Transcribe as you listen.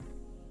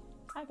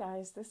Hi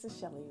guys, this is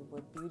Shelly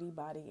with Beauty,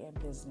 Body, and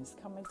Business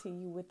coming to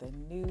you with a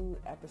new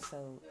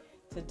episode.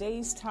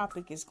 Today's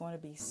topic is going to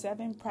be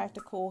 7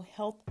 practical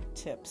health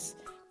tips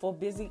for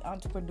busy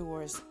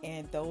entrepreneurs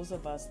and those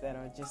of us that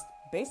are just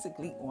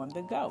basically on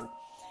the go.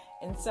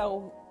 And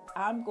so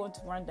I'm going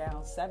to run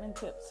down 7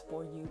 tips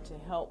for you to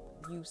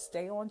help you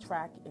stay on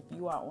track if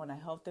you are on a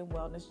health and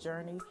wellness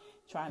journey,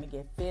 trying to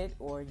get fit,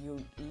 or you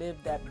live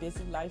that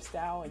busy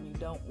lifestyle and you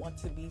don't want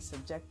to be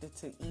subjected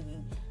to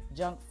eating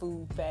junk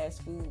food,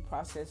 fast food,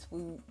 processed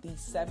food. These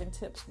 7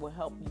 tips will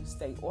help you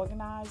stay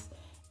organized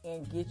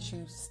and get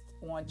you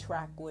on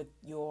track with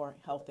your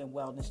health and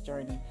wellness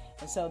journey.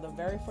 And so the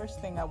very first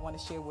thing I want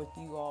to share with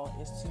you all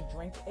is to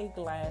drink a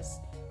glass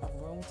of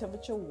room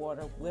temperature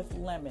water with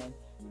lemon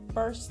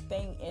first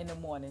thing in the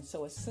morning.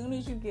 So as soon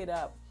as you get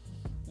up,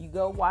 you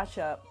go wash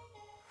up,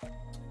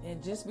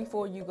 and just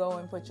before you go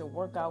and put your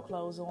workout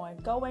clothes on,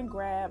 go and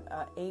grab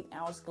an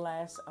 8-ounce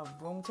glass of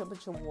room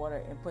temperature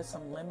water and put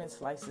some lemon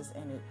slices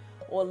in it,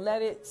 or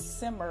let it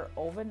simmer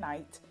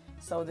overnight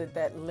so that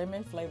that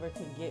lemon flavor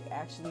can get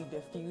actually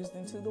diffused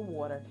into the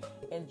water,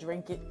 and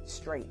drink it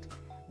straight.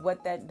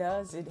 What that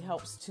does, it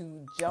helps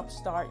to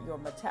jumpstart your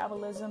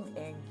metabolism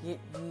and get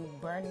you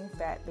burning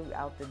fat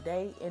throughout the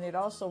day. And it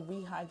also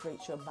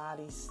rehydrates your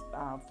body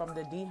from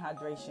the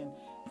dehydration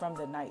from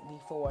the night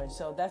before.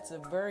 So that's a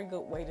very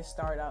good way to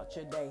start out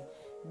your day.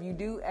 If you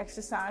do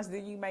exercise,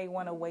 then you may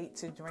want to wait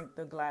to drink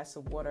the glass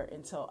of water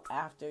until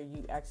after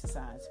you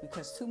exercise,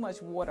 because too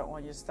much water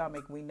on your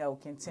stomach, we know,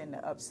 can tend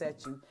to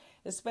upset you,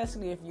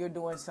 especially if you're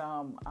doing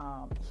some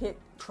HIIT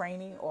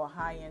training or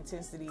high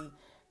intensity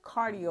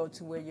cardio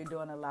to where you're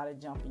doing a lot of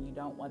jumping. You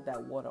don't want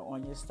that water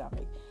on your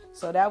stomach.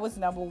 So that was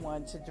number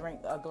 1, to drink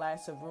a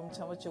glass of room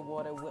temperature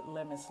water with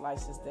lemon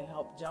slices to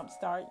help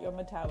jumpstart your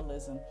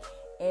metabolism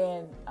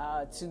and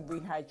to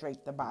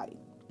rehydrate the body.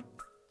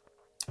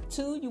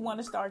 2, you want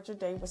to start your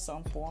day with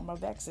some form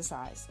of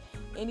exercise.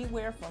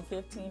 Anywhere from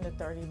 15 to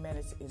 30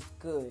 minutes is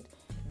good.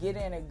 Get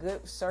in a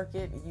good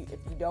circuit. If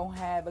you don't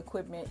have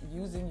equipment,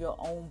 using your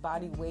own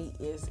body weight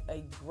is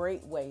a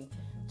great way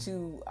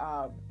to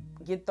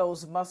get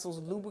those muscles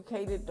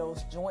lubricated,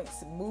 those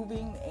joints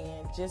moving,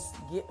 and just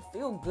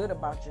feel good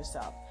about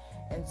yourself.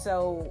 And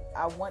so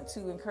I want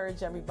to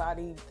encourage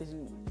everybody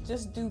to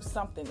just do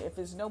something. If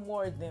it's no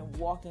more than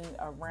walking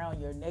around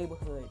your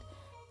neighborhood,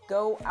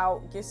 go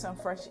out, get some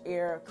fresh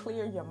air,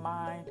 clear your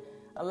mind,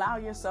 allow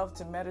yourself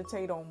to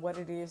meditate on what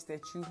it is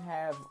that you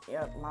have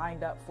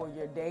lined up for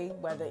your day,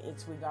 whether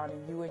it's regarding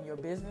you and your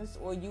business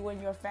or you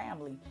and your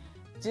family.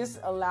 Just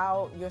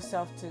allow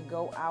yourself to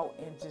go out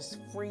and just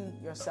free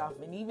yourself.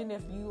 And even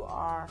if you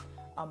are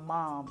a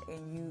mom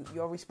and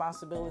your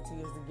responsibility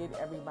is to get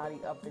everybody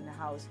up in the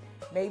house,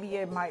 maybe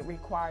it might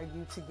require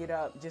you to get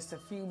up just a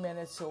few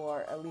minutes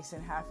or at least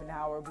in half an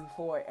hour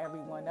before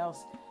everyone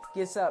else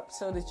gets up,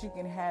 so that you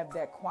can have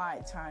that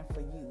quiet time for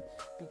you.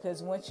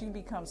 Because once you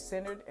become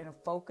centered and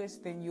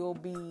focused, then you'll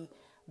be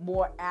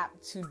more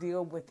apt to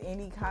deal with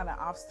any kind of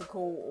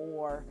obstacle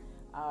or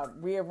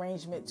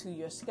rearrangement to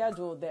your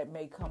schedule that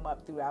may come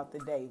up throughout the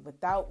day,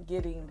 without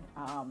getting,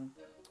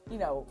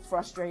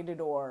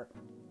 frustrated or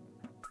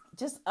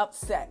just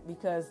upset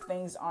because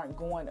things aren't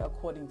going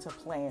according to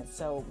plan.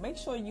 So make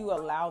sure you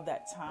allow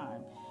that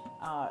time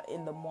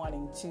in the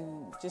morning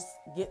to just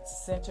get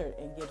centered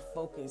and get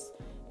focused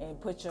and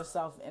put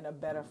yourself in a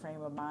better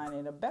frame of mind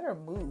and a better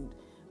mood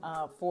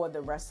for the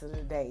rest of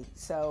the day.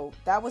 So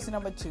that was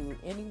number 2,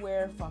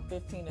 anywhere from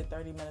 15 to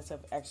 30 minutes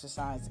of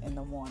exercise in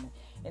the morning.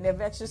 And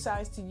if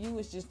exercise to you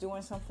is just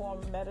doing some form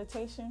of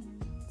meditation,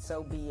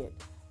 so be it.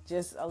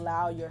 Just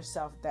allow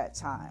yourself that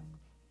time.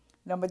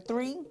 Number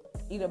 3,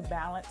 eat a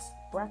balanced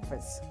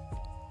breakfast.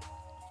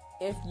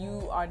 If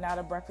you are not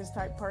a breakfast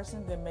type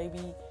person, then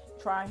maybe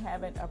try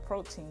having a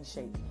protein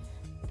shake.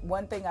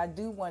 One thing I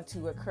do want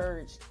to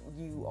encourage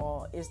you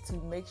all is to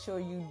make sure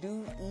you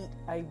do eat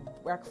a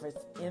breakfast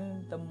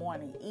in the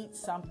morning. Eat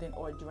something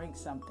or drink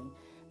something.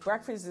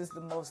 Breakfast is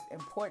the most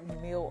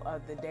important meal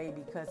of the day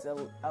because it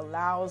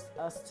allows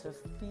us to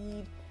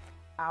feed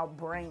our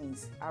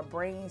brains. Our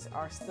brains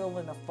are still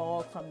in the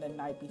fog from the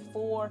night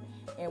before,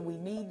 and we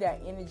need that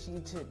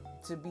energy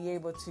to be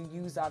able to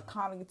use our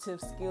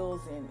cognitive skills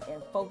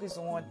and focus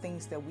on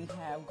things that we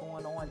have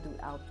going on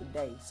throughout the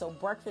day. So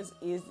breakfast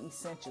is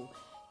essential.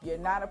 You're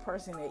not a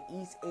person that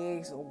eats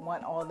eggs or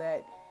want all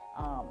that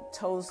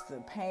toast,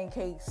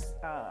 pancakes,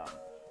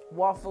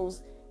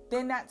 waffles,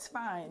 then that's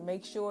fine.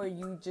 Make sure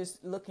you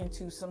just look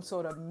into some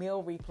sort of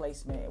meal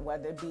replacement,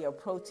 whether it be a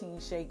protein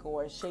shake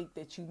or a shake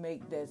that you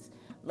make that's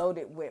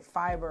loaded with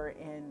fiber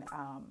and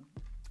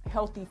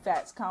healthy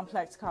fats,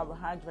 complex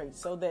carbohydrates,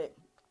 so that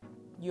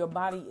your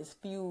body is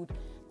fueled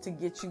to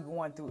get you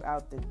going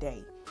throughout the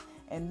day.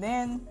 And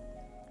then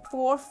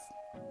 4th,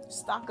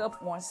 stock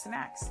up on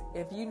snacks.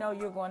 If you know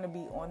you're going to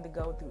be on the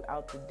go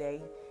throughout the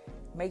day,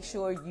 make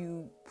sure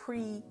you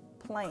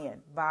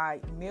pre-plan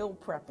by meal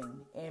prepping.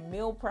 And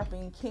meal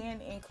prepping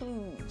can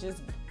include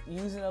just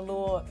using a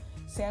little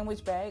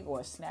sandwich bag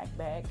or a snack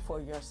bag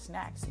for your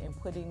snacks and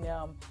putting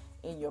them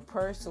in your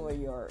purse or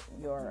your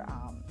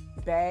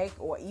bag,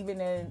 or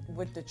even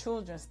with the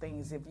children's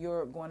things if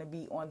you're going to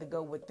be on the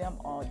go with them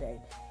all day.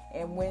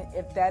 And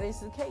if that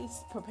is the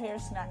case, prepare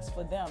snacks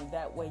for them.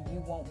 That way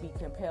you won't be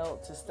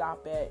compelled to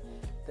stop at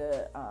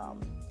the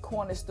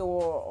corner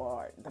store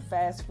or the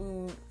fast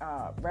food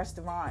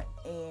restaurant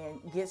and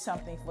get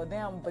something for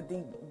them, but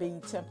then be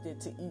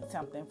tempted to eat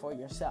something for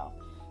yourself.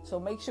 So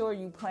make sure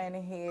you plan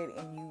ahead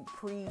and you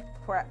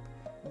pre-prep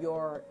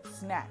your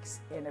snacks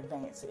in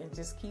advance, and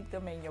just keep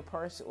them in your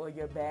purse or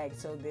your bag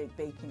so that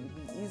they can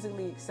be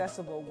easily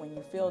accessible when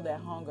you feel that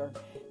hunger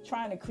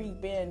trying to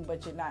creep in,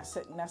 but you're not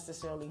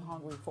necessarily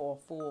hungry for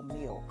a full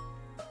meal.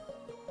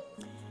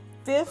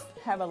 Fifth,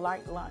 have a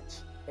light lunch.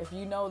 If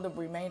you know the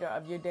remainder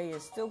of your day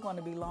is still going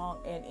to be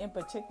long, and in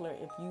particular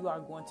if you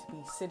are going to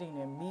be sitting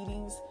in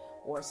meetings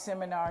or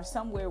seminars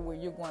somewhere where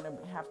you're going to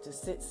have to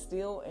sit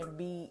still and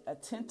be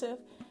attentive,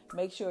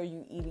 make sure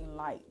you're eating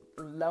light.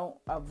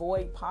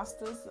 Avoid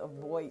pastas,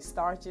 avoid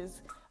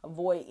starches,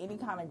 avoid any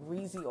kind of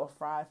greasy or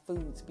fried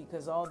foods,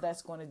 because all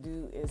that's going to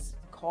do is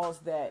cause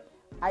that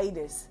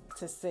itis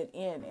to sit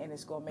in, and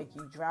it's going to make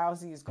you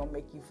drowsy, it's going to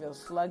make you feel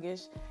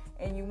sluggish,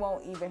 and you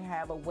won't even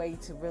have a way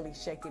to really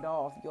shake it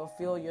off. You'll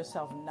feel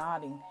yourself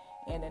nodding,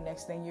 and the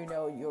next thing you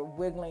know, you're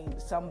wiggling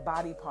some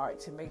body part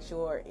to make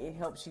sure it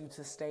helps you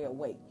to stay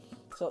awake.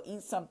 So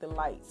eat something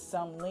light,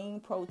 some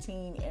lean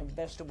protein and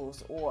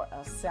vegetables, or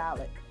a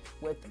salad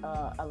with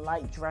a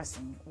light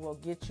dressing will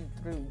get you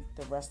through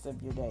the rest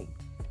of your day.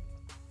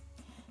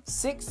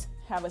 6,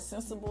 have a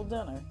sensible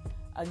dinner.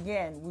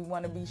 Again, we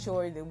want to be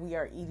sure that we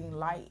are eating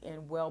light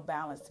and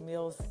well-balanced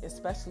meals,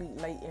 especially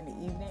late in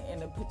the evening,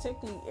 and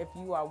particularly if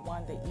you are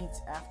one that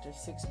eats after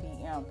 6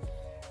 p.m.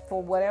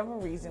 For whatever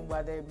reason,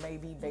 whether it may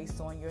be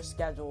based on your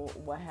schedule,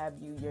 what have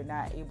you, you're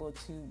not able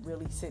to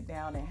really sit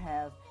down and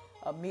have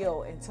a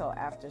meal until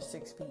after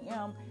 6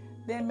 p.m.,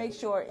 then make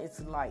sure it's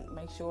light.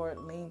 Make sure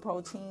lean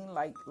protein,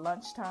 like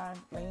lunchtime,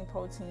 lean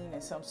protein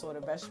and some sort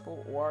of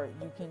vegetable, or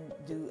you can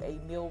do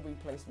a meal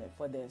replacement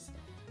for this.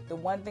 The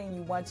one thing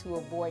you want to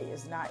avoid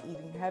is not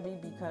eating heavy,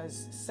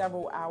 because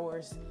several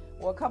hours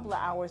or a couple of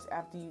hours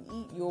after you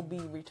eat, you'll be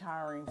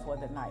retiring for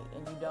the night,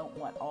 and you don't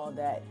want all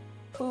that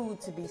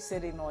food to be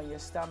sitting on your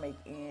stomach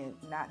and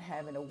not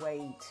having a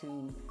way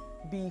to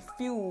be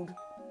fuel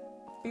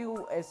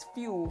as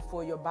fuel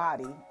for your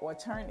body, or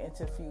turn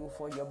into fuel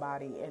for your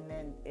body, and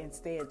then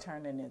instead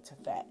turning into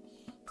fat.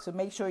 So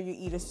make sure you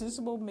eat a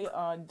sensible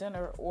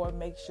dinner, or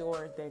make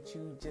sure that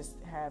you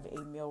just have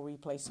a meal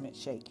replacement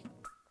shake.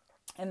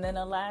 And then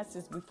the last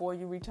is, before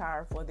you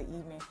retire for the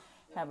evening,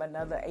 have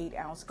another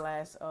 8-ounce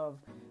glass of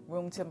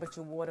room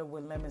temperature water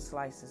with lemon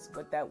slices.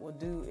 What that will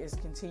do is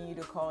continue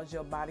to cause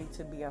your body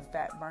to be a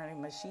fat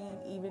burning machine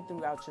even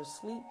throughout your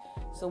sleep.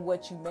 So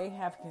what you may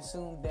have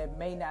consumed that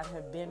may not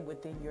have been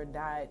within your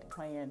diet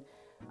plan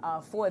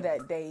for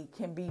that day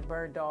can be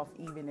burned off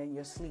even in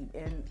your sleep,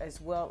 and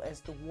as well as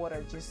the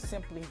water just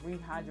simply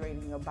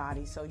rehydrating your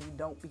body so you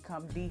don't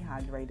become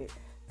dehydrated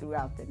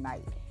throughout the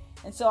night.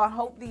 And so I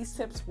hope these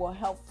tips were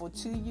helpful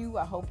to you.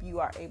 I hope you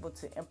are able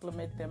to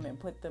implement them and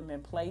put them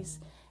in place.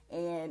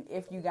 And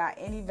if you got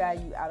any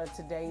value out of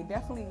today,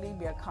 definitely leave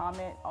me a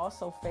comment.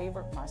 Also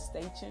favorite my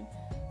station,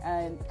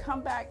 and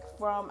come back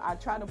I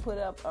try to put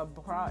up a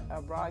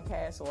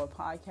broadcast or a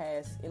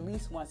podcast at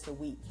least once a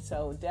week.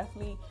 So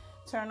definitely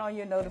turn on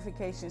your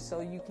notifications so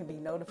you can be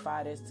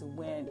notified as to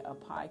when a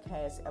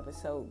podcast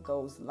episode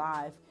goes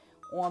live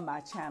on my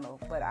channel.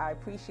 But I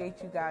appreciate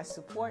you guys'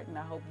 support, and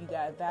I hope you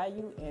got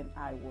value, and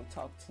I will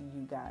talk to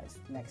you guys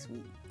next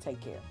week. Take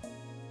care.